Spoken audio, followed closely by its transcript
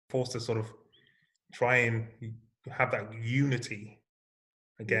forced to sort of try and have that unity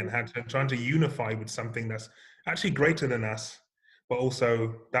again, trying to unify with something that's actually greater than us, but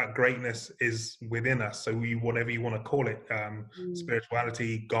also that greatness is within us. So whatever you want to call it,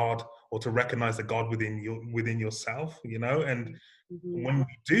 spirituality, God, or to recognize the God within yourself, you know. And when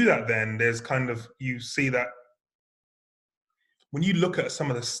we do that, then there's kind of, you see that when you look at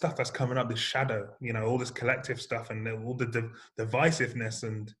some of the stuff that's coming up, this shadow, you know, all this collective stuff and all the divisiveness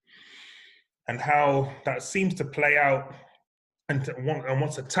and how that seems to play out and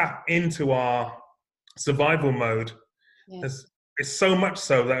wants to tap into our survival mode. It's so much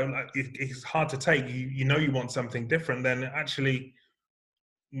so that it's hard to take. You know you want something different, then actually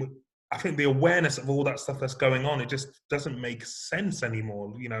I think the awareness of all that stuff that's going on, it just doesn't make sense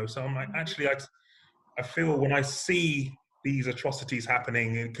anymore, you know. So I'm like, actually, I feel when I see these atrocities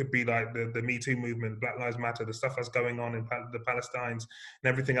happening, it could be like the Me Too movement, Black Lives Matter, the stuff that's going on in the Palestinians and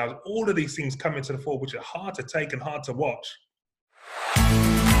everything else, all of these things coming to the fore, which are hard to take and hard to watch.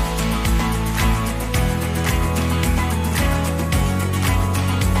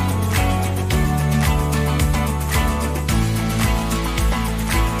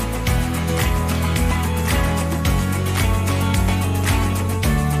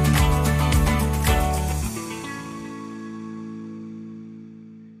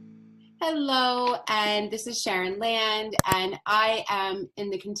 Hello, and this is Sharon Land, and I am in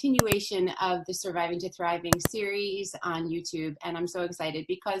the continuation of the Surviving to Thriving series on YouTube, and I'm so excited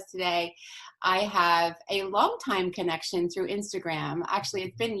because today I have a long-time connection through Instagram. Actually,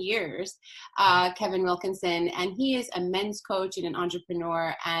 it's been years, Kevin Wilkinson, and he is a men's coach and an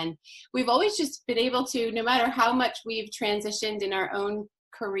entrepreneur, and we've always just been able to, no matter how much we've transitioned in our own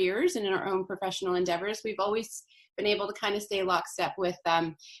careers and in our own professional endeavors, we've always been able to kind of stay lockstep with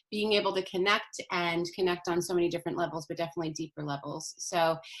being able to connect on so many different levels, but definitely deeper levels.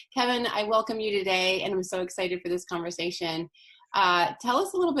 So Kevin, I welcome you today, and I'm so excited for this conversation. Tell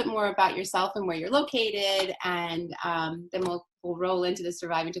us a little bit more about yourself and where you're located, and then we'll roll into the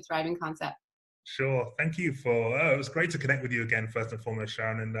Surviving to Thriving concept. Sure. Thank you for, it was great to connect with you again, first and foremost,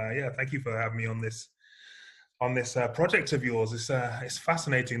 Sharon. And yeah, thank you for having me on this project of yours. It's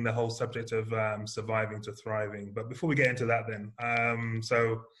fascinating, the whole subject of surviving to thriving. But before we get into that then,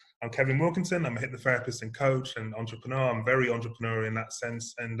 so I'm Kevin Wilkinson. I'm a hypnotherapist and coach and entrepreneur. I'm very entrepreneurial in that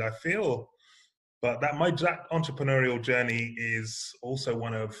sense. And I feel that my entrepreneurial journey is also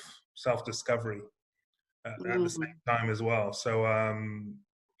one of self-discovery at the same time as well. So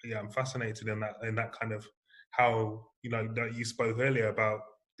yeah, I'm fascinated in that kind of how, you know, that you spoke earlier about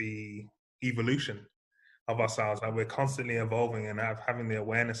the evolution of ourselves, that we're constantly evolving and having the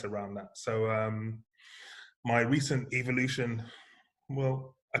awareness around that. So my recent evolution,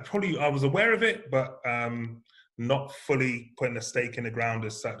 well, I was aware of it, but not fully putting a stake in the ground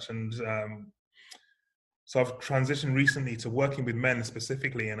as such. And so I've transitioned recently to working with men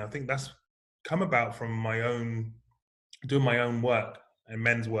specifically, and I think that's come about from doing my own work and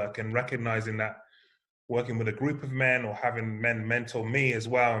men's work, and recognizing that working with a group of men or having men mentor me as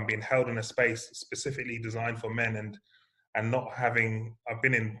well, and being held in a space specifically designed for men, and not having, I've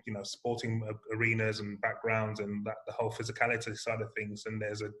been in, you know, sporting arenas and backgrounds and that the whole physicality side of things. And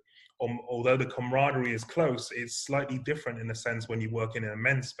there's although the camaraderie is close, it's slightly different in a sense when you work in a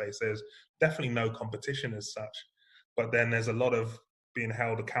men's space. There's definitely no competition as such, but then there's a lot of being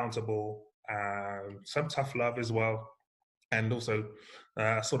held accountable, some tough love as well. And also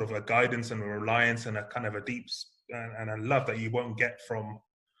sort of a guidance and a reliance and a kind of a deep and a love that you won't get from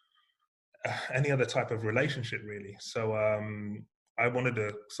any other type of relationship, really. So I wanted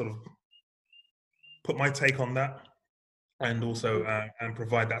to sort of put my take on that, and also and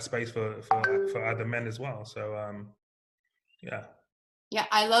provide that space for other men as well. So yeah. Yeah,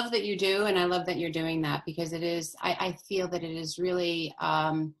 I love that you do, and I love that you're doing that, because it is, I feel that it is really,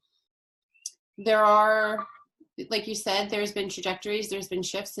 there are, like you said, there's been trajectories, there's been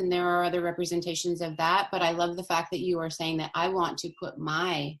shifts, and there are other representations of that. But I love the fact that you are saying that I want to put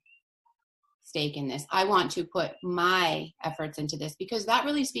my stake in this. I want to put my efforts into this, because that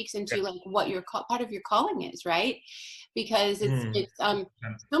really speaks into like what your part of your calling is, right? Because it's so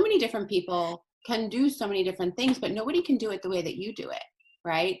many different people can do so many different things, but nobody can do it the way that you do it,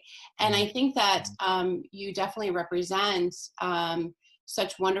 right? And I think that you definitely represent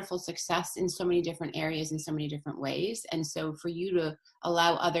such wonderful success in so many different areas in so many different ways. And so for you to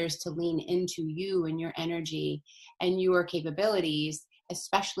allow others to lean into you and your energy and your capabilities,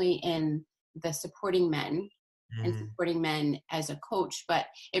 especially in the supporting men and supporting men as a coach, but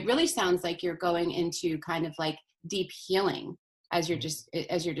it really sounds like you're going into kind of like deep healing as you're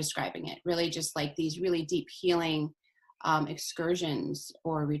describing it, really just like these really deep healing excursions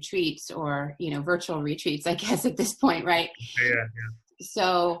or retreats, or, you know, virtual retreats, I guess at this point, right? Yeah,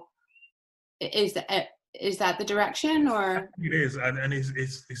 So is that the direction, or? it is, and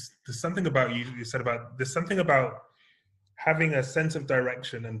there's something about you said about there's something about having a sense of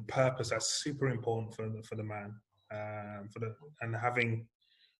direction and purpose that's super important for the man, and having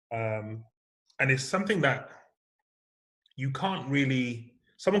and it's something that you can't really,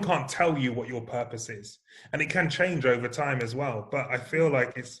 someone can't tell you what your purpose is, and it can change over time as well. But I feel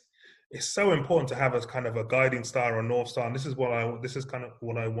like it's so important to have a kind of a guiding star or north star, and this is kind of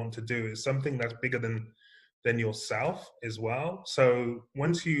what I want to do. It's something that's bigger than yourself as well. So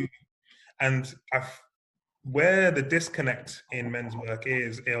once you, and I've, where the disconnect in men's work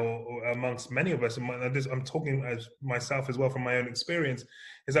is, or amongst many of us, and I'm talking as myself as well from my own experience,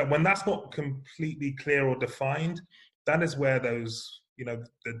 is that when that's not completely clear or defined, that is where those, you know,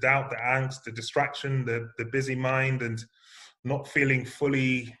 the doubt, the angst, the distraction, the busy mind, and not feeling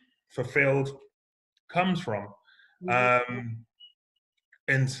fully fulfilled comes from.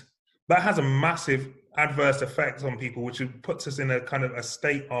 And that has a massive adverse effect on people, which puts us in a kind of a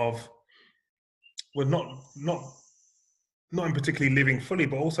state of, well, not in particularly living fully,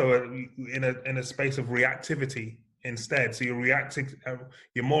 but also in a space of reactivity instead. So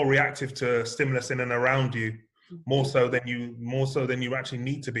you're more reactive to stimulus in and around you, more so than you actually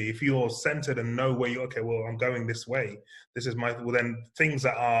need to be. If you're centered and know where you're, okay, well, I'm going this way, this is well, then things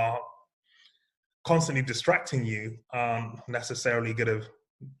that are constantly distracting you aren't necessarily going to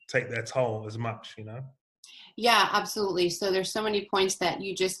take their toll as much, you know? Yeah, absolutely. So there's so many points that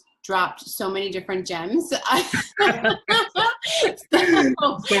you just dropped, so many different gems. Sorry,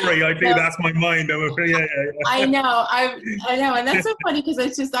 I do. That's my mind. Yeah. I know. I know. And that's so funny, because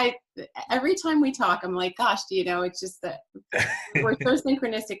it's just, every time we talk, I'm like, gosh, you know, it's just that we're so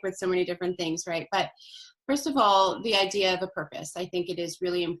synchronistic with so many different things, right? But first of all, the idea of a purpose, I think it is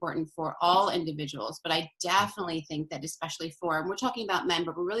really important for all individuals, but I definitely think that especially and we're talking about men,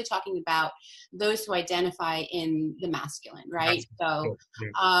 but we're really talking about those who identify in the masculine, right? So,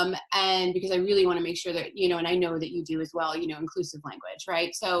 and because I really want to make sure that, you know, and I know that you do as well, you know, inclusive language,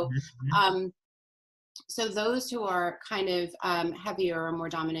 right? So, so those who are kind of heavier or more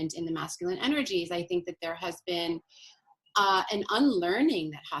dominant in the masculine energies, I think that there has been an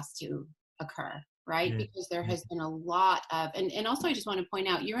unlearning that has to occur, right? Because there has been a lot of, and also I just want to point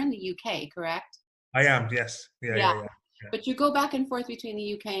out, you're in the UK, correct? I am, yes. Yeah. But you go back and forth between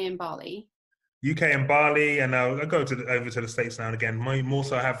the UK and Bali. UK and Bali, and I go over to the States now and again. More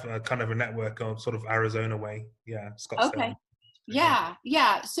so I have a kind of a network of sort of Arizona way. Yeah, Scottsdale. Okay.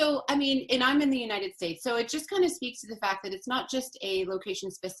 Yeah. So, I mean, and I'm in the United States, so it just kind of speaks to the fact that it's not just a location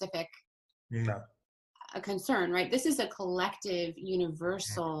specific a concern, right? This is a collective,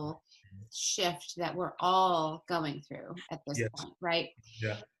 universal shift that we're all going through at this point, right?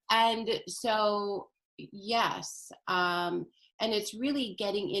 Yeah. And so, yes, and it's really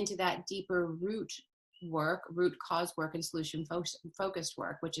getting into that deeper root cause work, and solution focused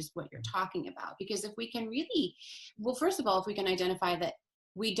work, which is what you're talking about. Because if we can really, well, first of all, if we can identify that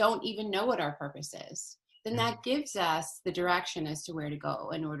we don't even know what our purpose is, then that gives us the direction as to where to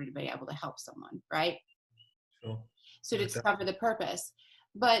go in order to be able to help someone, right? Sure. So to discover the purpose.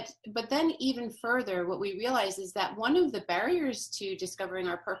 But then even further, what we realize is that one of the barriers to discovering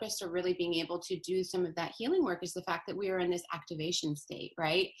our purpose, or really being able to do some of that healing work, is the fact that we are in this activation state,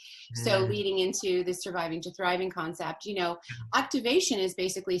 right? So leading into the surviving to thriving concept, you know, activation is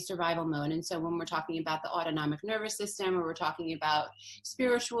basically survival mode. And so when we're talking about the autonomic nervous system, or we're talking about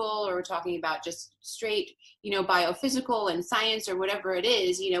spiritual, or we're talking about just straight, you know, biophysical and science, or whatever it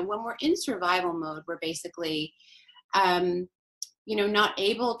is, you know, when we're in survival mode, we're basically, you know, not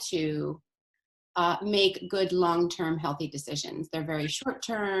able to make good long-term healthy decisions. They're very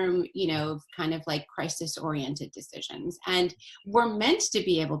short-term, you know, kind of like crisis-oriented decisions. And we're meant to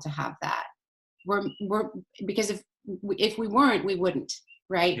be able to have that. We're because if we weren't, we wouldn't,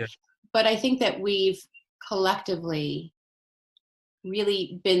 right? Yeah. But I think that we've collectively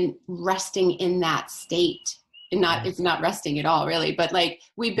really been resting in that state. And it's not resting at all, really, but like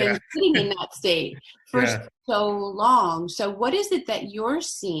we've been sitting in that state for so long. So what is it that you're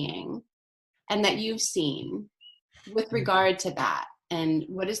seeing and that you've seen with regard to that? And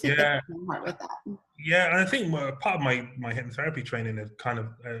what is it that's in your heart with that? Yeah, and I think part of my hypnotherapy training had kind of,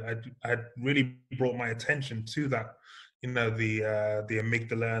 I had really brought my attention to that, you know, the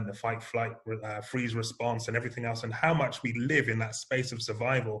amygdala and the fight, flight, freeze response and everything else, and how much we live in that space of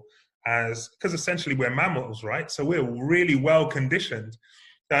survival. Because essentially we're mammals, right? So we're really well conditioned.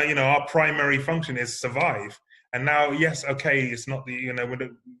 You know, our primary function is survive, And now, yes, okay, it's not the,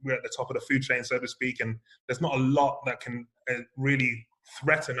 we're at the top of the food chain, so to speak, and there's not a lot that can really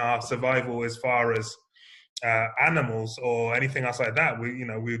threaten our survival as far as animals or anything else like that.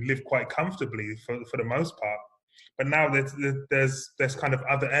 We live quite comfortably for the most part. But now there's kind of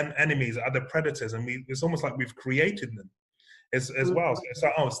other enemies, other predators, and it's almost like we've created them as well. So it's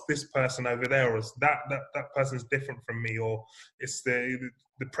like, oh, it's this person over there, or it's that person's different from me, or it's the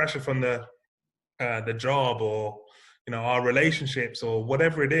pressure from the job, or our relationships, or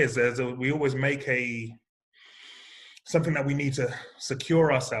whatever it is. We always make something that we need to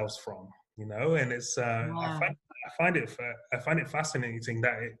secure ourselves from, and it's I find it fascinating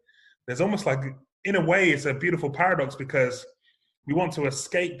that there's almost like, in a way, it's a beautiful paradox, because we want to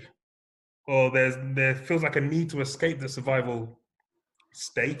escape, or there feels like a need to escape the survival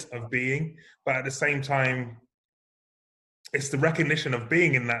state of being, but at the same time, it's the recognition of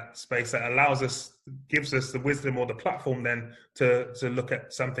being in that space that gives us the wisdom or the platform then to look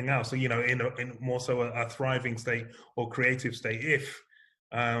at something else. So, in more so a thriving state or creative state, if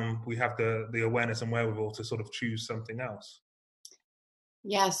we have the awareness and wherewithal to sort of choose something else.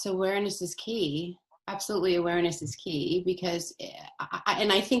 Yes, awareness is key. Absolutely, awareness is key, because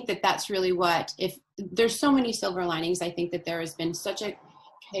I think that that's really if there's so many silver linings. I think that there has been such a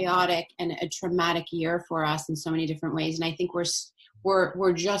chaotic and a traumatic year for us in so many different ways, and I think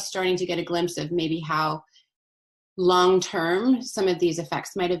we're just starting to get a glimpse of maybe how long term some of these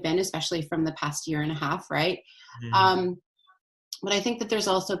effects might have been, especially from the past year and a half, right? Mm-hmm. But I think that there's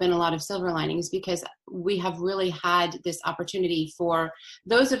also been a lot of silver linings, because we have really had this opportunity for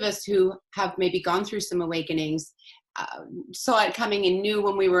those of us who have maybe gone through some awakenings, saw it coming and knew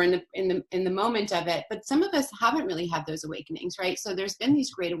when we were in the moment of it. But some of us haven't really had those awakenings, right? So there's been these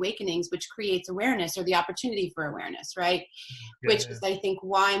great awakenings, which creates awareness, or the opportunity for awareness, right? Yeah, which is, I think,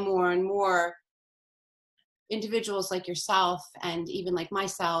 why more and more individuals like yourself, and even like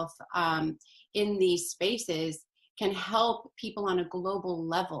myself, in these spaces, can help people on a global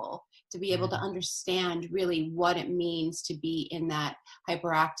level to be able to understand really what it means to be in that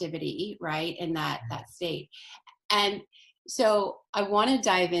hyperactivity, right? In that state. And so I want to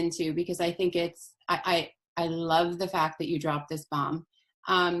dive into, because I think I love the fact that you dropped this bomb,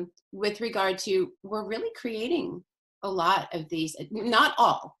 with regard to, we're really creating a lot of these, not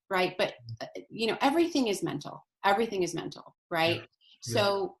all, right? But, everything is mental, right? Yeah.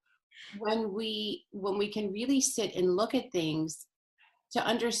 So when we can really sit and look at things, to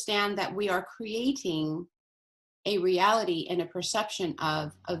understand that we are creating a reality and a perception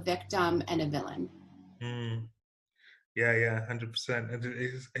of a victim and a villain. Yeah, 100%.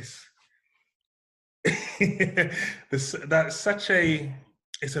 That's such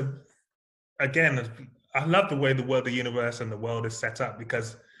again, I love the way the universe and the world is set up,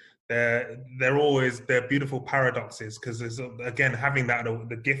 because they're beautiful paradoxes, because there's, again, having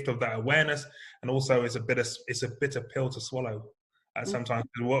the gift of that awareness, and also it's a bitter pill to swallow sometimes.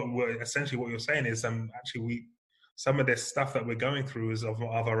 Essentially what you're saying is actually some of this stuff that we're going through is of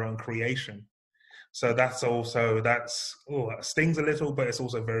our own creation. So that stings a little, but it's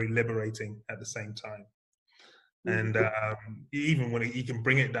also very liberating at the same time. And even when you can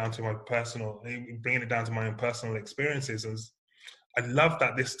bring it down to my own personal experiences, and I love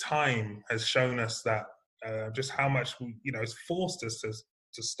that this time has shown us that just how much it's forced us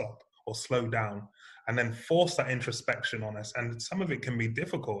to stop or slow down, and then force that introspection on us. And some of it can be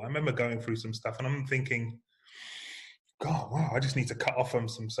difficult. I remember going through some stuff, and I'm thinking, God, wow, I just need to cut off from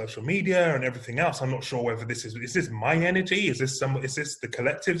some social media and everything else. I'm not sure whether is this my energy? Is this the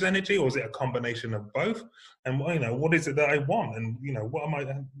collective's energy, or is it a combination of both? And what is it that I want? And what am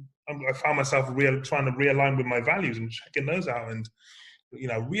I found myself trying to realign with my values and checking those out, and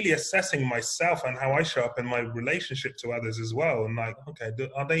really assessing myself and how I show up in my relationship to others as well. And like, okay,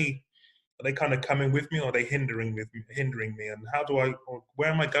 are they kind of coming with me, or are they hindering me? And where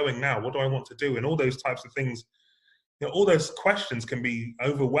am I going now? What do I want to do? And all those types of things. All those questions can be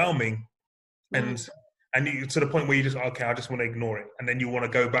overwhelming, and you, to the point where you just, okay, I just want to ignore it, and then you want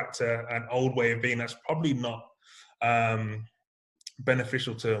to go back to an old way of being that's probably not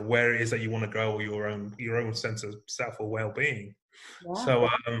beneficial to where it is that you want to go, or your own sense of self or well-being. Yeah. So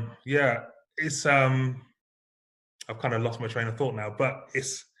it's I've kind of lost my train of thought now, but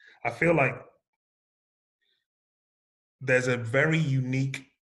I feel like there's a very unique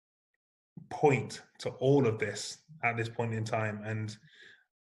point to all of this at this point in time, and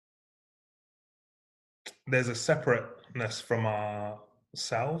there's a separateness from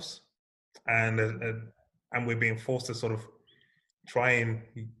ourselves, and we're being forced to sort of try and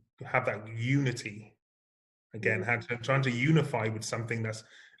have that unity again, trying to unify with something that's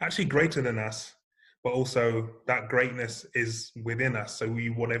actually greater than us, but also that greatness is within us. So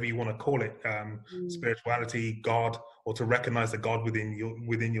whatever you want to call it, spirituality, God, or to recognize the God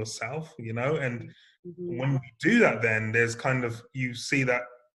within yourself, you know. And when we do that, then there's kind of, you see that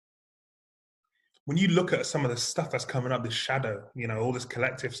when you look at some of the stuff that's coming up, this shadow, you know, all this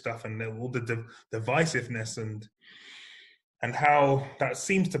collective stuff and all the divisiveness and how that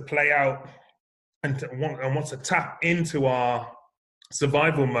seems to play out and wants to tap into our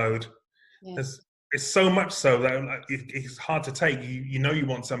survival mode. Yes. It's so much so that like, it's hard to take. You know you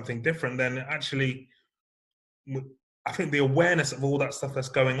want something different, then actually, I think the awareness of all that stuff that's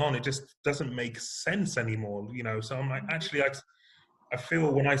going on, it just doesn't make sense anymore, you know. So I'm like, actually, I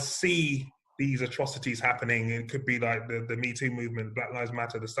feel when I see these atrocities happening, it could be like the Me Too movement, Black Lives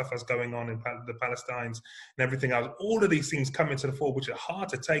Matter, the stuff that's going on in the Palestinians and everything else, all of these things come into the fore, which are hard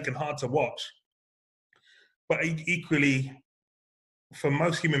to take and hard to watch. But equally, for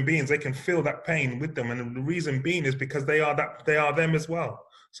most human beings, they can feel that pain with them, and the reason being is because they are them as well.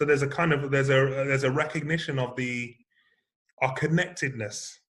 So there's a kind of there's a recognition of our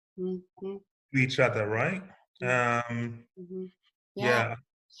connectedness to each other, right? Yeah.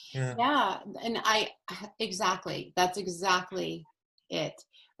 And exactly, that's exactly it,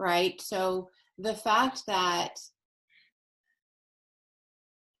 right? So the fact that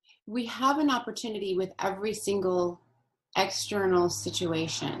we have an opportunity with every single external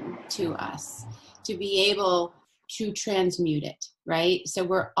situation to us to be able to transmute it, right? So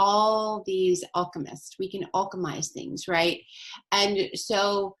we're all these alchemists. We can alchemize things, right? And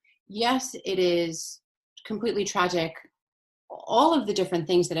so, yes, it is completely tragic, all of the different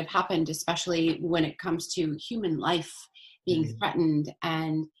things that have happened, especially when it comes to human life being threatened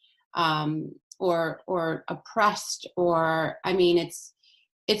and or oppressed, or I mean,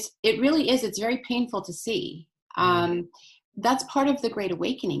 it really is. It's very painful to see. That's part of the Great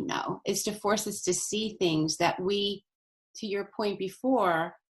Awakening, though, is to force us to see things that we, to your point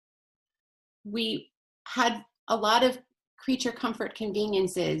before, we had a lot of creature comfort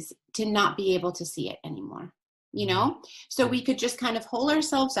conveniences to not be able to see it anymore, you know? So we could just kind of hold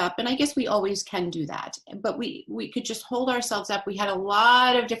ourselves up, and I guess we always can do that, but we could just hold ourselves up. We had a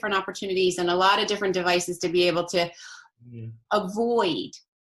lot of different opportunities and a lot of different devices to be able to avoid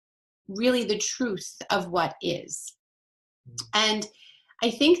really the truth of what is. And I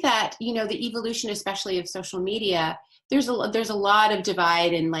think that, you know, the evolution, especially of social media, there's a lot of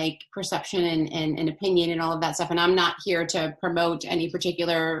divide and like perception and opinion and all of that stuff. And I'm not here to promote any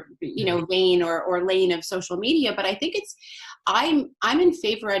particular, you know, vein or lane of social media, but I think I'm in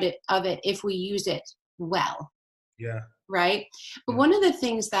favor of it if we use it well. Yeah. Right. But one of the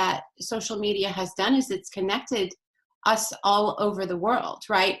things that social media has done is it's connected us all over the world,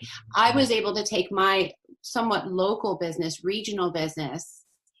 right? I was able to take my somewhat local business, regional business,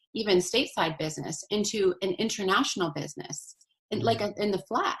 even stateside business into an international business, in the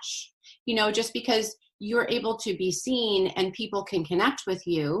flash, you know, just because you're able to be seen and people can connect with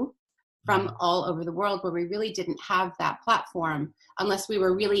you from all over the world, where we really didn't have that platform unless we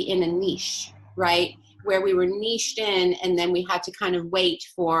were really in a niche, right? Where we were niched in, and then we had to kind of wait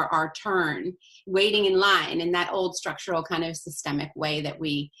for our turn, waiting in line in that old structural kind of systemic way that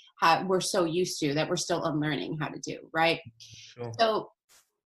we're so used to, that we're still unlearning how to do, right? Sure.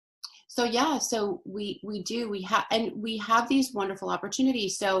 So yeah, so we have these wonderful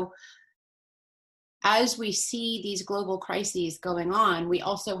opportunities. So as we see these global crises going on, we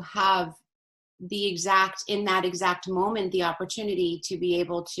also have in that exact moment, the opportunity to be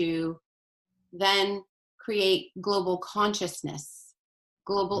able to then create global consciousness,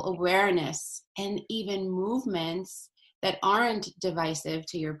 global awareness, and even movements that aren't divisive,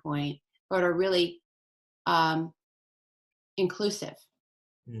 to your point, but are really inclusive.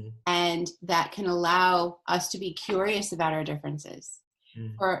 And that can allow us to be curious about our differences,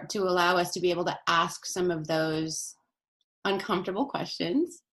 or to allow us to be able to ask some of those uncomfortable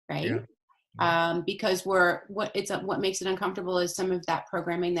questions, right? Because what makes it uncomfortable is some of that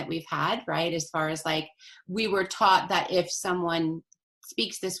programming that we've had, right? As far as like, we were taught that if someone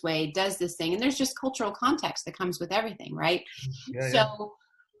speaks this way, does this thing, and there's just cultural context that comes with everything, right? So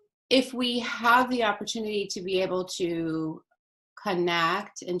if we have the opportunity to be able to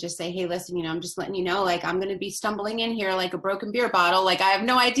connect and just say, hey, listen, you know, I'm just letting you know, like, I'm going to be stumbling in here like a broken beer bottle. Like, I have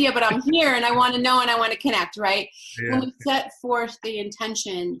no idea, but I'm here and I want to know and I want to connect, right? When we set forth the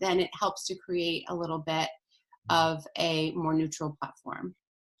intention, then it helps to create a little bit of a more neutral platform.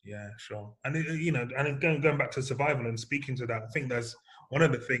 Yeah, sure. And you know, and going back to survival and speaking to that, I think there's one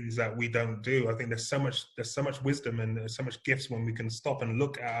of the things that we don't do. I think there's so much wisdom and there's so much gifts when we can stop and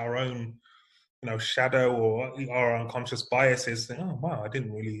look at our own shadow or our unconscious biases, think, oh wow, I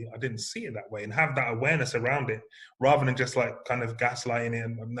didn't see it that way, and have that awareness around it, rather than just like kind of gaslighting it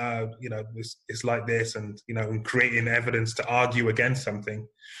and no, it's like this, and and creating evidence to argue against something.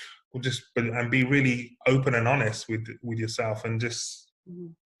 We'll just and be really open and honest with yourself, and just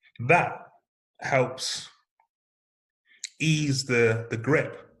that helps ease the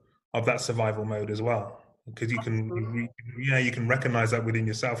grip of that survival mode as well, because you can recognize that within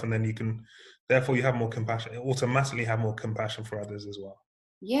yourself, and then therefore you have more compassion, automatically have more compassion for others as well.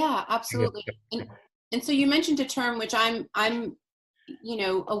 Yeah, absolutely. And so you mentioned a term which I'm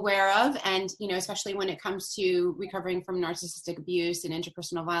aware of, and especially when it comes to recovering from narcissistic abuse and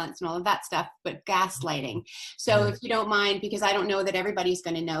interpersonal violence and all of that stuff, but gaslighting. So if you don't mind, because I don't know that everybody's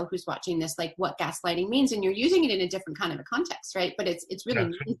going to know who's watching this, like what gaslighting means, and you're using it in a different kind of a context, right? But it's really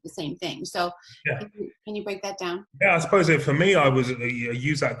means the same thing. So can you break that down? Yeah, I suppose for me, I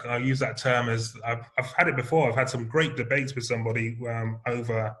use that term as I've had it before. I've had some great debates with somebody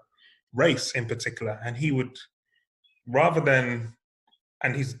over race in particular, and he would, rather than,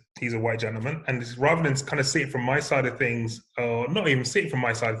 and he's a white gentleman, and rather than kind of see it from my side of things, or not even see it from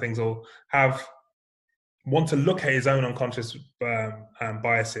my side of things, or want to look at his own unconscious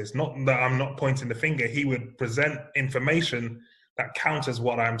biases. Not that I'm not pointing the finger. He would present information that counters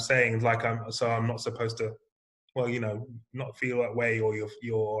what I'm saying, like I'm not supposed to, not feel that way, or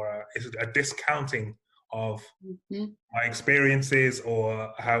you're it's a discounting of my experiences,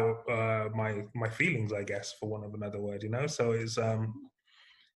 or how my feelings, I guess, for want of another word, So it's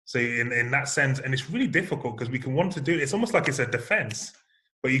so in that sense, and it's really difficult because we can want to do it. It's almost like it's a defense,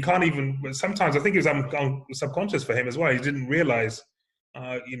 but you can't even. Sometimes I think it was subconscious for him as well. He didn't realize,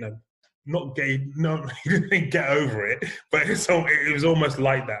 not gay. No, he didn't get over it, but it was almost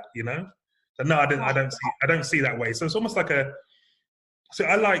like that, So no, I don't see that way. So it's almost like I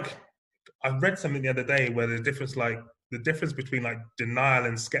read something the other day where the difference between like denial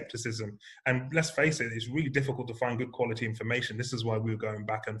and skepticism. And let's face it, it's really difficult to find good quality information. This is why we were going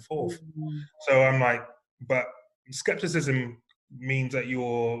back and forth. So I'm like, but skepticism means that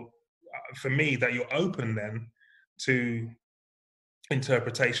for me, that you're open then to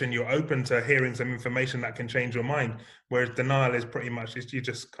interpretation, you're open to hearing some information that can change your mind. Whereas denial is pretty much, you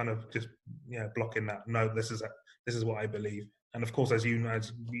just kind of blocking that. No, this is what I believe. And of course, as you know,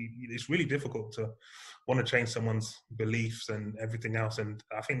 it's really difficult to want to change someone's beliefs and everything else. And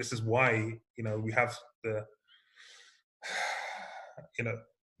I think this is why, we have the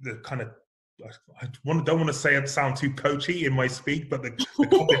kind of, don't want to say it sound too coachy in my speak, but it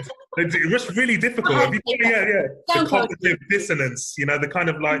was really difficult. The cognitive dissonance, the kind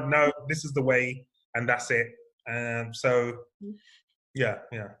of like, no, this is the way, and that's it. So, yeah,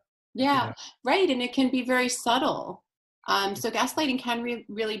 right. And it can be very subtle. So gaslighting can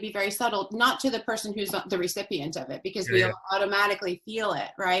really be very subtle, not to the person who's the recipient of it, because we automatically feel it,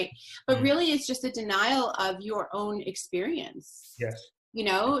 right? But really, it's just a denial of your own experience. Yes.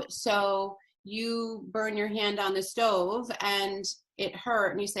 So you burn your hand on the stove and it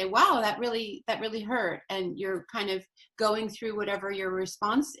hurt, and you say, wow, that really hurt. And you're kind of going through whatever your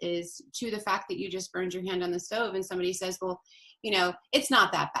response is to the fact that you just burned your hand on the stove, and somebody says, well, it's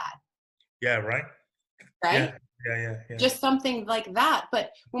not that bad. Yeah, right. Right? Yeah. Just something like that. But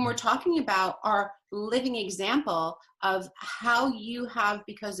when we're talking about our living example of how you have,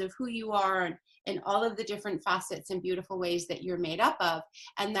 because of who you are and all of the different facets and beautiful ways that you're made up of,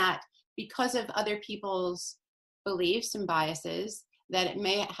 and that because of other people's beliefs and biases, that it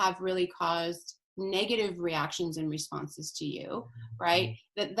may have really caused negative reactions and responses to you, right?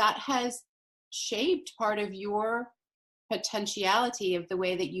 That has shaped part of your potentiality of the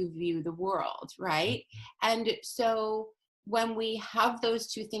way that you view the world, right? And so when we have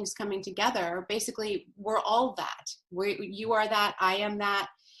those two things coming together, basically we're all that. You are that, I am that.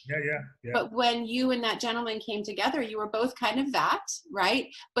 Yeah. But when you and that gentleman came together, you were both kind of that, right?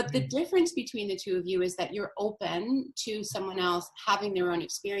 But the difference between the two of you is that you're open to someone else having their own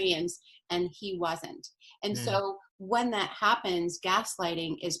experience, and he wasn't. And so when that happens,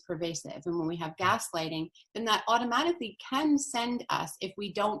 gaslighting is pervasive. And when we have gaslighting, then that automatically can send us, if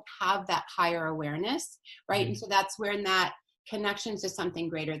we don't have that higher awareness, right? And so that's where that connection to something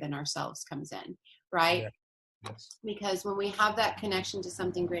greater than ourselves comes in, right? Yes. Because when we have that connection to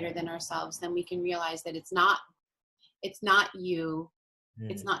something greater than ourselves, then we can realize that it's not you.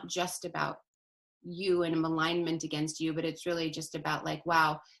 It's not just about you and a malignment against you, but it's really just about like,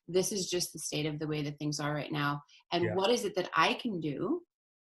 wow, this is just the state of the way that things are right now. And what is it that I can do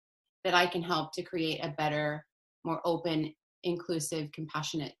that I can help to create a better, more open, inclusive,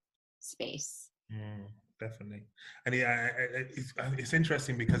 compassionate space? definitely. And yeah, it's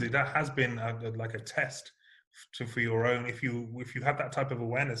interesting because it has been like a test for your own. If you have that type of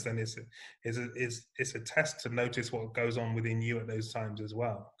awareness, then it's a test to notice what goes on within you at those times as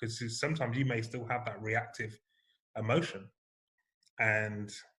well. Because sometimes you may still have that reactive emotion,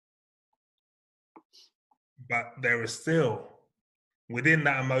 but there is still, within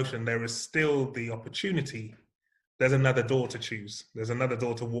that emotion, there is still the opportunity. There's another door to choose. There's another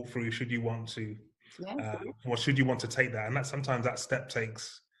door to walk through. Should you want to, or should you want to take that? And that sometimes that step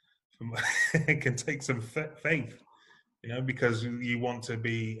takes, it can take some faith, because you want to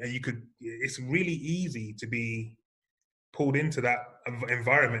be. And it's really easy to be pulled into that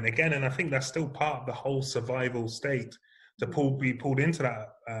environment again. And I think that's still part of the whole survival state, to be pulled into that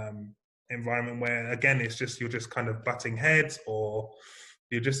environment where, again, it's just, you're just kind of butting heads, or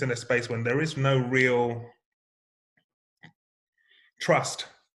you're just in a space when there is no real trust,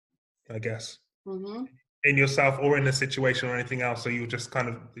 I guess, in yourself or in the situation or anything else. So you're just kind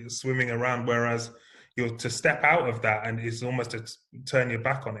of swimming around, whereas you're to step out of that and it's almost to turn your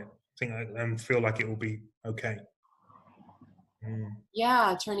back on it, and feel like it will be okay.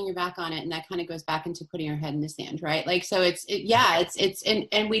 Yeah, turning your back on it, and that kind of goes back into putting your head in the sand, right? Like, so it's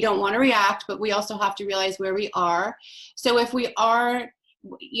and we don't want to react, but we also have to realize where we are. So if we are,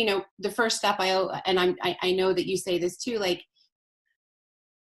 the first step, I know that you say this too, like,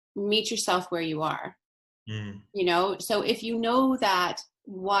 meet yourself where you are. So if you know that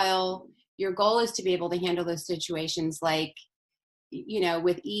while your goal is to be able to handle those situations, like,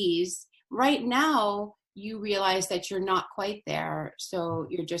 with ease, right now you realize that you're not quite there. So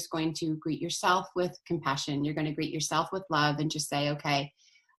you're just going to greet yourself with compassion. You're going to greet yourself with love and just say, okay,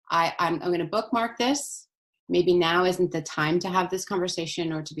 I'm going to bookmark this. Maybe now isn't the time to have this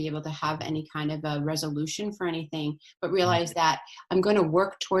conversation or to be able to have any kind of a resolution for anything, but realize that I'm going to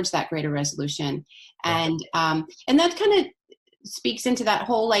work towards that greater resolution. And that kind of speaks into that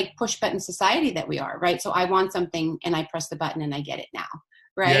whole, like, push button society that we are, right? So I want something and I press the button and I get it now.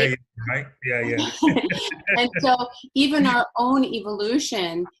 Right. Yeah. And so even our own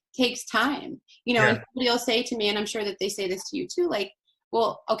evolution takes time, and somebody will say to me, and I'm sure that they say this to you too, like,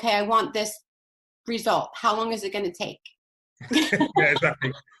 well, okay, I want this result. How long is it going to take? Yeah,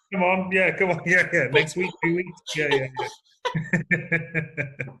 exactly. Come on. Yeah. Next week, 2 weeks. Yeah.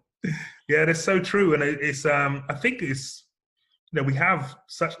 Yeah, that's so true. And it's, I think it's, we have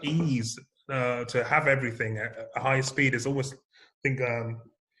such ease to have everything at a high speed. It's almost, I think,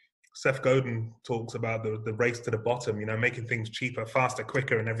 Seth Godin talks about the race to the bottom, making things cheaper, faster,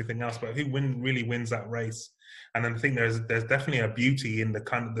 quicker, and everything else. But who really wins that race? And I think there's definitely a beauty in the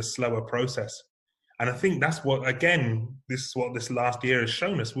kind of the slower process. And I think that's what, again, this is what this last year has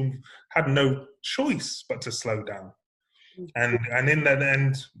shown us. We've had no choice but to slow down. And in that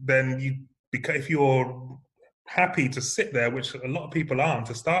end, then if you're happy to sit there, which a lot of people aren't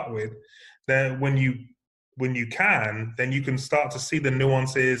to start with, then when you can, then you can start to see the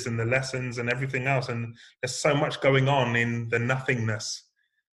nuances and the lessons and everything else. And there's so much going on in the nothingness.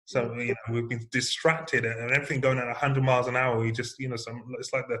 So, we've been distracted and everything going at 100 miles an hour. We just, it's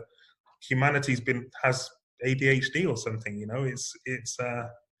like humanity's has ADHD or something, it's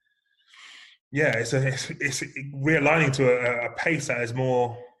realigning to a pace that is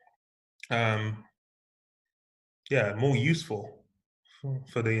more, more useful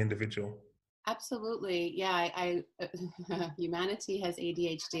for the individual. Absolutely. Yeah. I humanity has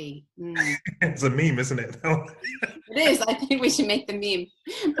ADHD. It's a meme, isn't it? It is. I think we should make the meme,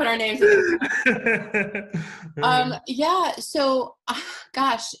 put our names in it. Yeah. So,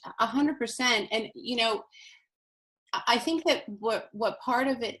 gosh, 100%. And, I think that what part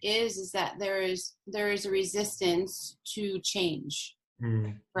of it is that there is a resistance to change.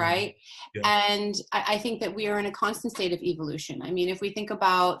 Right. Yeah. And I think that we are in a constant state of evolution. I mean, if we think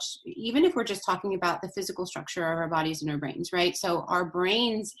about, even if we're just talking about the physical structure of our bodies and our brains, right? So our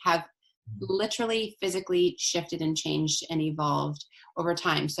brains have literally physically shifted and changed and evolved over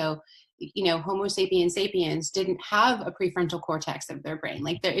time. So, Homo sapiens sapiens didn't have a prefrontal cortex of their brain.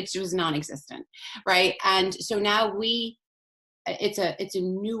 Like, it was non-existent. Right. And so now it's a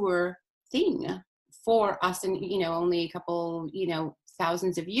newer thing for us, and only a couple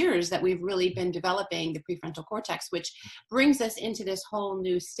thousands of years that we've really been developing the prefrontal cortex, which brings us into this whole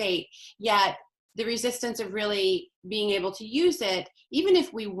new state. Yet the resistance of really being able to use it, even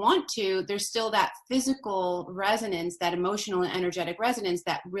if we want to, there's still that physical resonance, that emotional and energetic resonance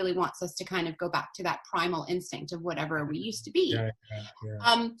that really wants us to kind of go back to that primal instinct of whatever we used to be. Yeah.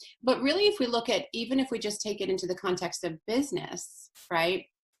 But really, if we look at, even if we just take it into the context of business, right?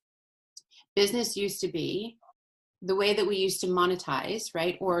 Business used to be the way that we used to monetize,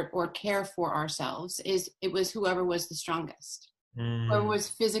 right, or care for ourselves, is it was whoever was the strongest, or was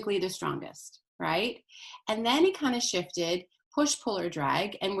physically the strongest, right? And then it kind of shifted, push, pull, or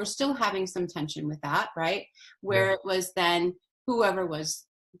drag, and we're still having some tension with that, right? Where Yeah. it was then whoever was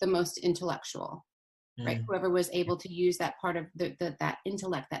the most intellectual, right? Whoever was able to use that part of that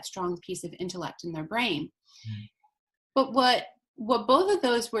intellect, that strong piece of intellect in their brain. But what both of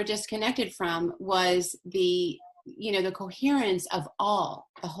those were disconnected from was the coherence of all,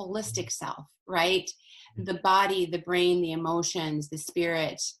 the holistic self, right? The body, the brain, the emotions, the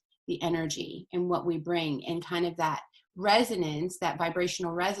spirit, the energy, and what we bring, and kind of that resonance, that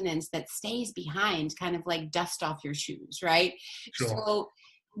vibrational resonance that stays behind, kind of like dust off your shoes, right? Sure. So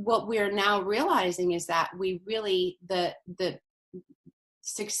what we're now realizing is that we really, the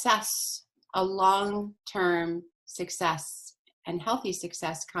success, a long-term success and healthy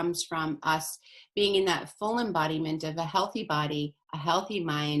success, comes from us being in that full embodiment of a healthy body, a healthy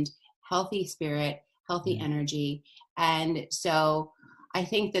mind, healthy spirit, healthy energy. And so I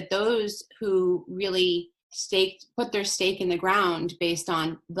think that those who really put their stake in the ground based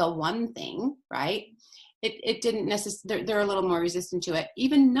on the one thing, right? It didn't necessarily, they're a little more resistant to it,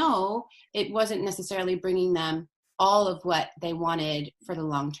 even though it wasn't necessarily bringing them all of what they wanted for the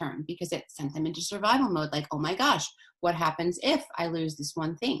long term, because it sent them into survival mode. Like, oh my gosh, what happens if I lose this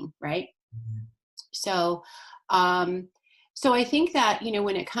one thing, right? So, so I think that,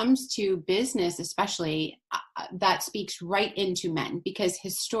 when it comes to business, especially, that speaks right into men, because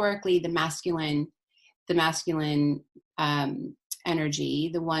historically the masculine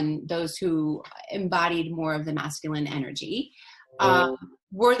energy, those who embodied more of the masculine energy,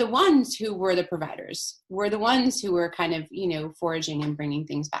 were the ones who were the providers, were the ones who were kind of, foraging and bringing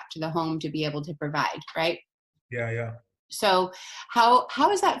things back to the home to be able to provide, right? Yeah. So how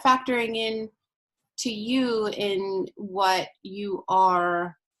is that factoring in to you in what you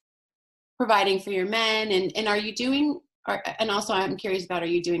are providing for your men? And are you doing, and also I'm curious about, are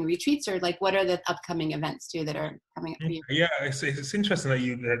you doing retreats, or like what are the upcoming events too that are coming up for you? Yeah, it's interesting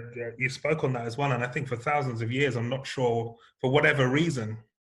that you spoke on that as well. And I think for thousands of years, I'm not sure, for whatever reason,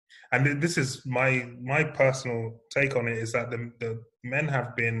 and this is my personal take on it, is that the men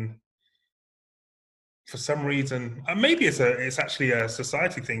have been, for some reason, maybe it's actually a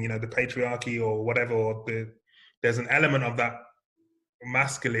society thing, the patriarchy or whatever, or there's an element of that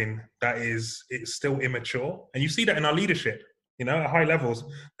masculine that it's still immature, and you see that in our leadership, at high levels.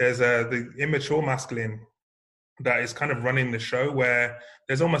 There's the immature masculine that is kind of running the show, where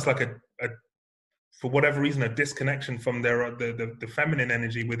there's almost like a for whatever reason, a disconnection from the feminine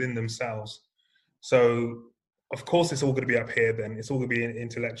energy within themselves. So of course it's all going to be up here, then it's all going to be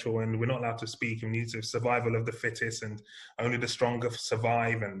intellectual, and we're not allowed to speak, and we need to survival of the fittest, and only the stronger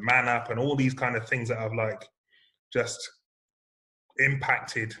survive, and man up, and all these kind of things that have like just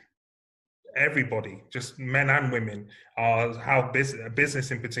impacted everybody, just men and women, how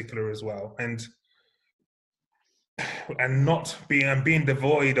business in particular as well, and not being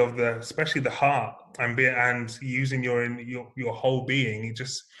devoid of especially the heart, and using your whole being. It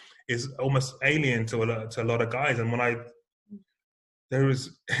just is almost alien to a lot of guys. And it's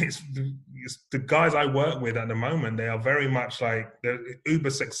the guys I work with at the moment, they are very much like, they're uber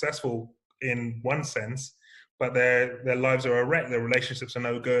successful in one sense, but their lives are a wreck. Their relationships are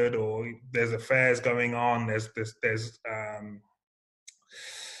no good, or there's affairs going on. There's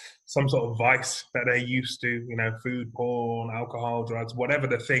some sort of vice that they're used to, food, porn, alcohol, drugs, whatever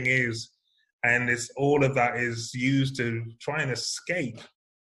the thing is. And it's all of that is used to try and escape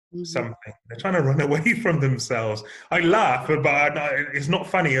something. They're trying to run away from themselves. I laugh, but it's not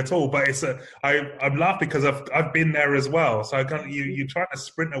funny at all. But I laugh because I've been there as well. So you try to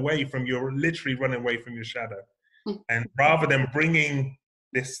sprint away from, you're literally running away from your shadow. And rather than bringing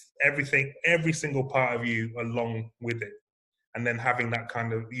every single part of you along with it, and then having that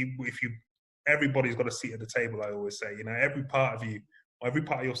kind of, everybody's got a seat at the table, I always say, every part of you, every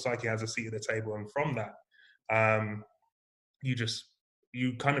part of your psyche has a seat at the table. And from that,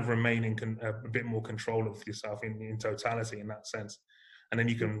 you kind of remain in a bit more control of yourself in totality, in that sense. And then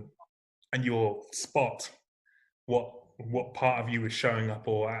you'll spot what part of you is showing up,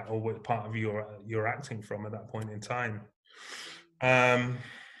 or what part of you you're acting from at that point in time.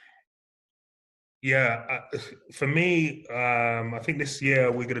 For me, I think this year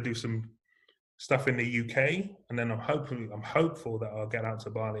we're going to do some stuff in the UK, and then I'm hopeful that I'll get out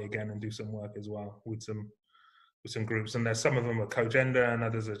to Bali again and do some work as well with some groups. And there's some of them are co-gender, and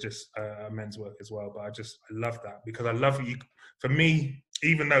others are just men's work as well. But I love that, because I love you. For me,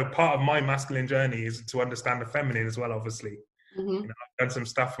 even though part of my masculine journey is to understand the feminine as well, obviously, Hmm. I've done some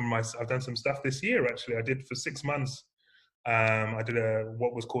stuff I've done some stuff this year, actually. I did for 6 months. I did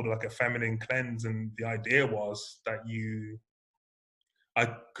what was called like a feminine cleanse, and the idea was that I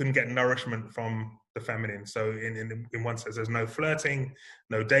couldn't get nourishment from the feminine. So in one sense, there's no flirting,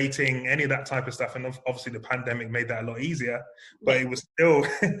 no dating, any of that type of stuff. And obviously, the pandemic made that a lot easier. But Yeah. it was still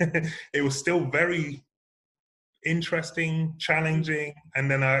it was still very interesting, challenging.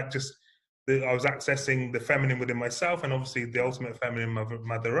 And then I was accessing the feminine within myself, and obviously the ultimate feminine,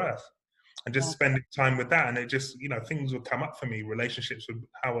 Mother Earth, and just Yeah. spending time with that. And it just, things would come up for me, relationships with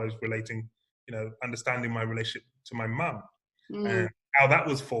how I was relating, understanding my relationship to my mum, Mm. and how that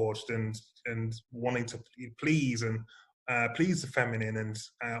was forged, and wanting to please and please the feminine, and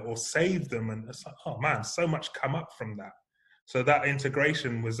or save them. And it's like, oh man, so much come up from that. So that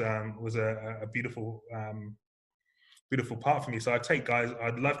integration was a beautiful beautiful part for me. So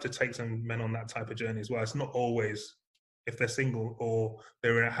I'd love to take some men on that type of journey as well. It's not always, if they're single or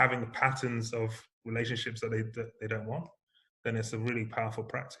they're having patterns of relationships that they don't want, then it's a really powerful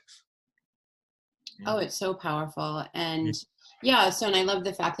practice. Oh, Yeah. it's so powerful. Yeah. And yeah, so, and I love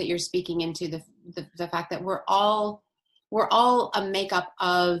the fact that you're speaking into the fact that we're all a makeup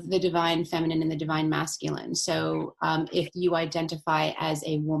of the divine feminine and the divine masculine. So if you identify as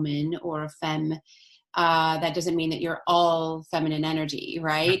a woman or a femme, that doesn't mean that you're all feminine energy,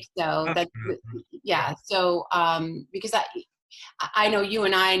 right? So that, Yeah. yeah. So because I know you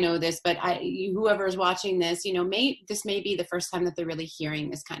and I know this, but whoever is watching this, this may be the first time that they're really hearing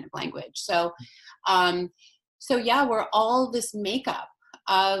this kind of language. So, um, so yeah, we're all this makeup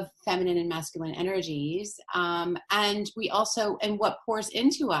of feminine and masculine energies, and we also, and what pours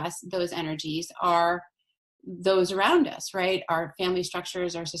into us, those energies are those around us, right? Our family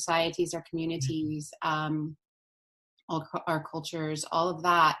structures, our societies, our communities, all our cultures, all of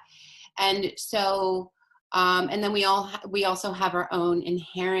that. And so and then we also have our own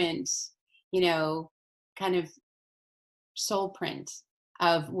inherent, kind of soul print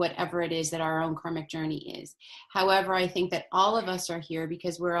of whatever it is that our own karmic journey is. However, I think that all of us are here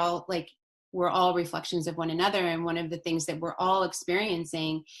because we're all reflections of one another, and one of the things that we're all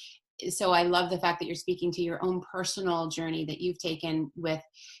experiencing. So I love the fact that you're speaking to your own personal journey that you've taken with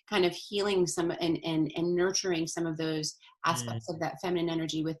kind of healing some and nurturing some of those Mm. aspects of that feminine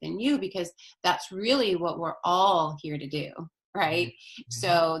energy within you, because that's really what we're all here to do, right? Mm-hmm.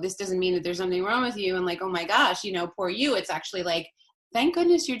 So this doesn't mean that there's something wrong with you and like, oh my gosh, poor you. It's actually like, thank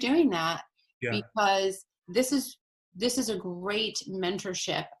goodness you're doing that, Yeah. because this is a great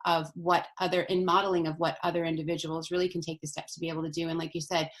mentorship of what other in modeling of what other individuals really can take the steps to be able to do. And like you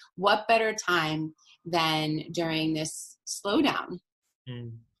said, what better time than during this slowdown,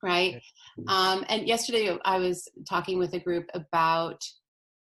 Mm. right? Yeah. And yesterday I was talking with a group about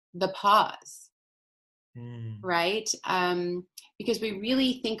the pause, Mm. right? Because we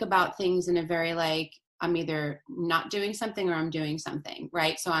really think about things in a very like, I'm either not doing something or I'm doing something,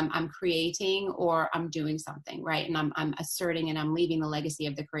 right? So I'm creating or I'm doing something, right? And I'm asserting and I'm leaving the legacy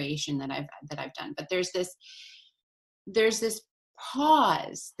of the creation that I've done. But there's this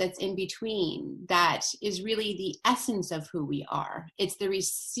pause that's in between that is really the essence of who we are. It's the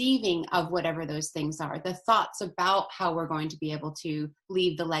receiving of whatever those things are, the thoughts about how we're going to be able to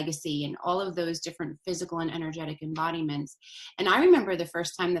leave the legacy, and all of those different physical and energetic embodiments. And I remember the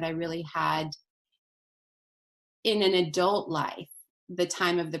first time that I really had in an adult life the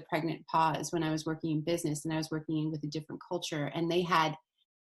time of the pregnant pause, when I was working in business and I was working with a different culture, and they had,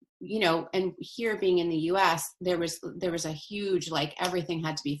 and here being in the US, there was a huge, like, everything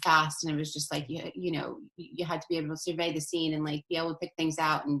had to be fast, and it was just like, you had to be able to survey the scene and like be able to pick things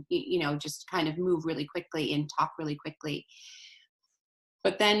out, and just kind of move really quickly and talk really quickly.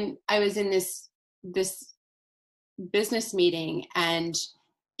 But then I was in this business meeting, and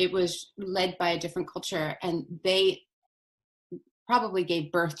it was led by a different culture, and they probably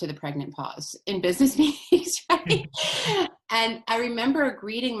gave birth to the pregnant pause in business meetings, right? And I remember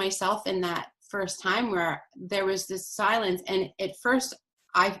greeting myself in that first time where there was this silence, and at first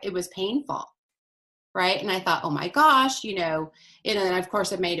it was painful, right? And I thought, oh my gosh, and of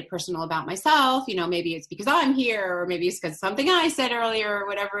course I made it personal about myself, maybe it's because I'm here, or maybe it's because something I said earlier, or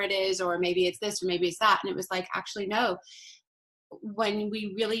whatever it is, or maybe it's this, or maybe it's that. And it was like, actually, no. When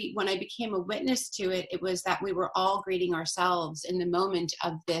I became a witness to it, it was that we were all greeting ourselves in the moment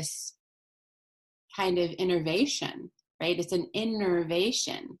of this kind of innervation, right? It's an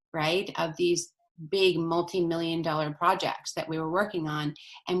innervation, right, of these big multi-million-dollar projects that we were working on,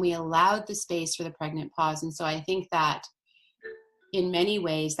 and we allowed the space for the pregnant pause. And so I think that in many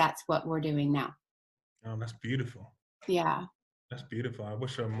ways, that's what we're doing now. Oh, that's beautiful. Yeah. That's beautiful. I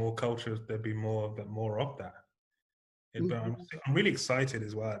wish there were more cultures, there'd be more of that. But I'm really excited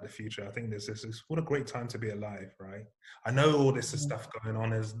as well at the future. I think this what a great time to be alive, right? I know all this is stuff going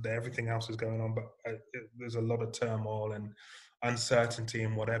on as everything else is going on, but there's a lot of turmoil and uncertainty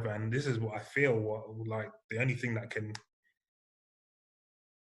and whatever. And this is what I feel like the only thing that can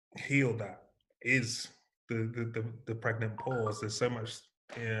heal that is the pregnant pause. There's so much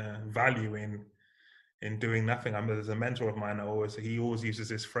value in doing nothing. There's a mentor of mine. He always uses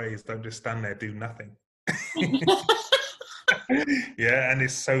this phrase: "Don't just stand there, do nothing." Yeah, and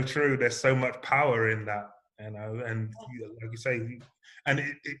it's so true. There's so much power in that, and like you say, and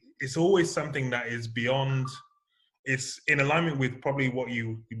it's always something that is beyond. It's in alignment with probably what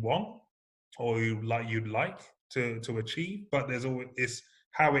you want or you'd like to achieve, but there's always it's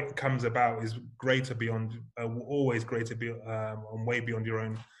how it comes about is greater beyond, always greater and way beyond your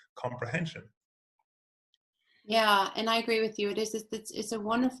own comprehension. Yeah, and I agree with you. It's a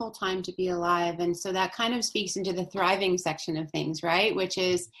wonderful time to be alive. And so that kind of speaks into the thriving section of things, right? Which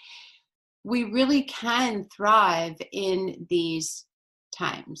is we really can thrive in these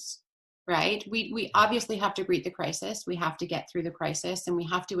times, right? We obviously have to greet the crisis. We have to get through the crisis and we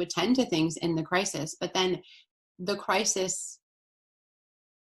have to attend to things in the crisis. But then the crisis,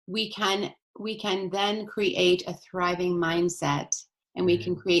 we can then create a thriving mindset, and we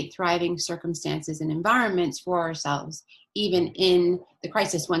can create thriving circumstances and environments for ourselves, even in the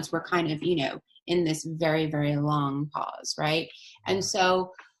crisis, once we're kind of, in this very, very long pause, right? And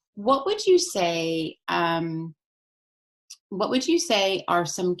so what would you say are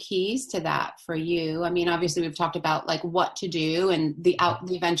some keys to that for you? I mean, obviously we've talked about like what to do, and the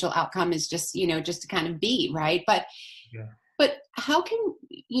eventual outcome is just, just to kind of be, right? But how can,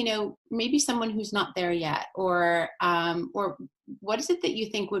 maybe someone who's not there yet, or what is it that you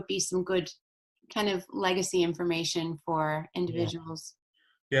think would be some good kind of legacy information for individuals?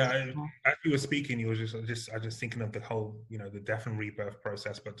 Yeah, as you were speaking, you were I just thinking of the whole, the death and rebirth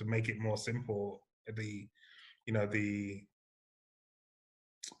process, but to make it more simple, the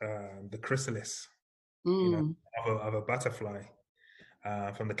chrysalis, of a butterfly,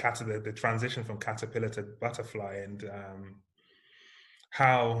 from the transition from caterpillar to butterfly, and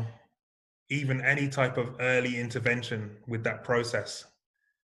how even any type of early intervention with that process,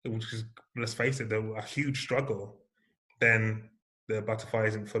 which is, let's face it, a huge struggle, then the butterfly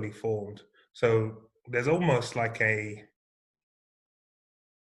isn't fully formed. So there's almost like a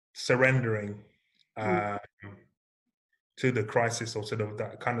surrendering to the crisis, or to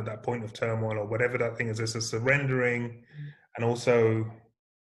that point of turmoil, or whatever that thing is. There's a surrendering, and also,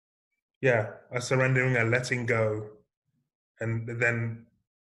 a surrendering, a letting go. And then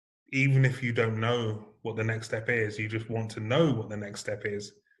even if you don't know what the next step is, you just want to know what the next step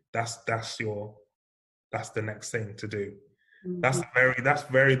is. That's the next thing to do. That's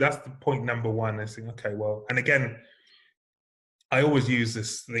the point number one. I think, okay, well, and again, I always use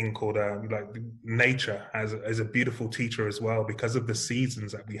this thing called like nature as a beautiful teacher as well, because of the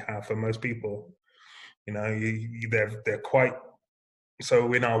seasons that we have. For most people, they're quite,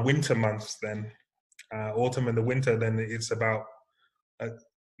 so in our winter months, then autumn and the winter, then it's about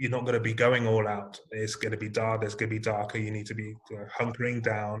you're not going to be going all out. It's going to be dark. There's going to be darker. You need to be hunkering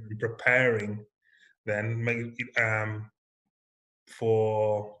down and preparing then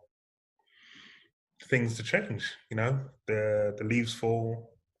for things to change. The leaves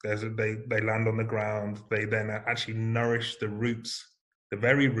fall. They land on the ground. They then actually nourish the roots, the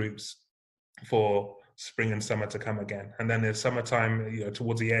very roots, for spring and summer to come again. And then in summertime,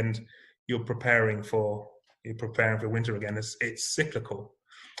 towards the end, you're preparing for winter again. It's cyclical,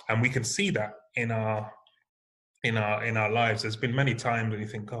 and we can see that in our lives. There's been many times when you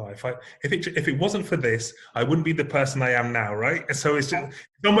think, oh, if it wasn't for this, I wouldn't be the person I am now, right? And so it's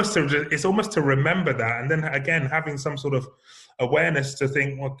almost to remember that, and then again having some sort of awareness to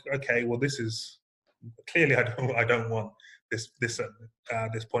think, well, okay, well, this is clearly I don't want this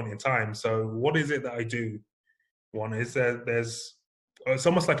at this point in time. So what is it that I do want? Is there's it's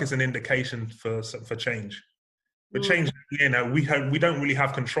almost like it's an indication for change. But change, we don't really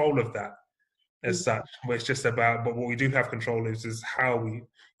have control of that as such. But it's just about, but what we do have control is how we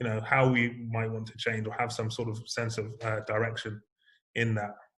might want to change, or have some sort of sense of direction in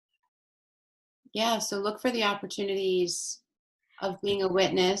that. Yeah, so look for the opportunities of being a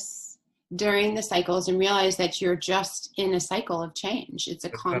witness during the cycles, and realize that you're just in a cycle of change. It's a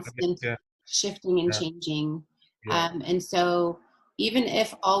constant shifting and changing. And so even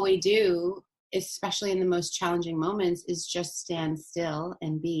if all we do, especially in the most challenging moments, is just stand still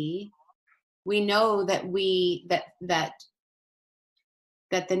and be, we know that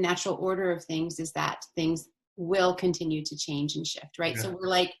that the natural order of things is that things will continue to change and shift, right? So we're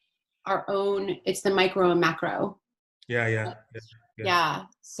like our own, it's the micro and macro. Yeah, yeah, yeah, yeah. Yeah.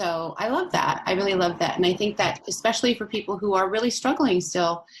 So I love that. I really love that. And I think that especially for people who are really struggling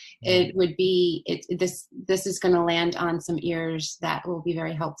still, it would be, this is going to land on some ears that will be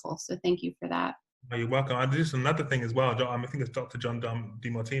very helpful. So thank you for that. Oh, you're welcome. And just another thing as well, I think it's Dr. John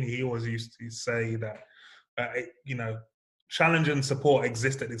DeMartini, he always used to say that, you know, challenge and support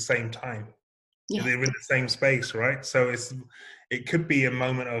exist at the same time. Yeah. They're in the same space, right? So it could be a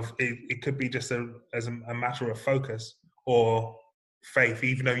moment of, it could be just as a matter of focus or faith,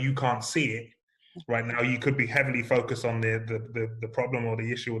 even though you can't see it right now. You could be heavily focused on the problem or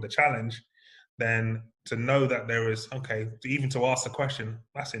the issue or the challenge. Then to know that there is, okay, even to ask the question,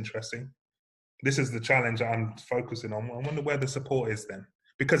 that's interesting. This is the challenge that I'm focusing on. I wonder where the support is then,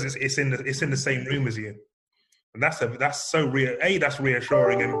 because it's in the same room as you. And that's so that's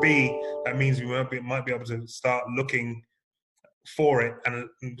reassuring, and B, that means we might be able to start looking for it, and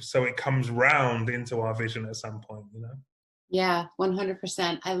so it comes round into our vision at some point, you know. Yeah,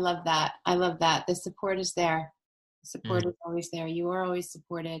 100%. I love that. I love that. The support is there. The support is always there. You are always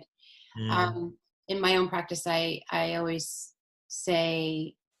supported. In my own practice, I always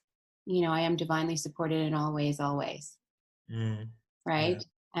say, you know, I am divinely supported in all ways, always. Right.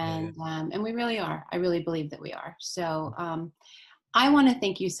 Yeah. And we really are. I really believe that we are. So, I want to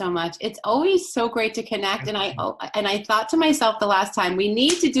thank you so much. It's always so great to connect. And I thought to myself the last time, we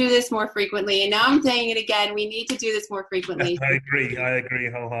need to do this more frequently. And now I'm saying it again. We need to do this more frequently. I agree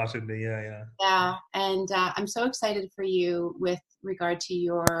wholeheartedly. Yeah. Yeah. And I'm so excited for you with regard to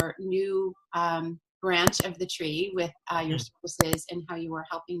your new branch of the tree with your services and how you are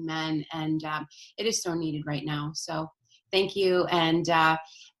helping men. And it is so needed right now. So thank you. And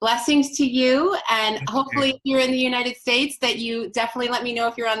blessings to you. And hopefully if you're in the United States, that you definitely let me know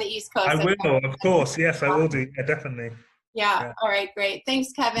if you're on the East Coast. I will, of course. Yes, I will do. Yeah, definitely. Yeah. All right. Great.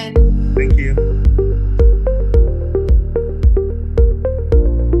 Thanks, Kevin. Thank you.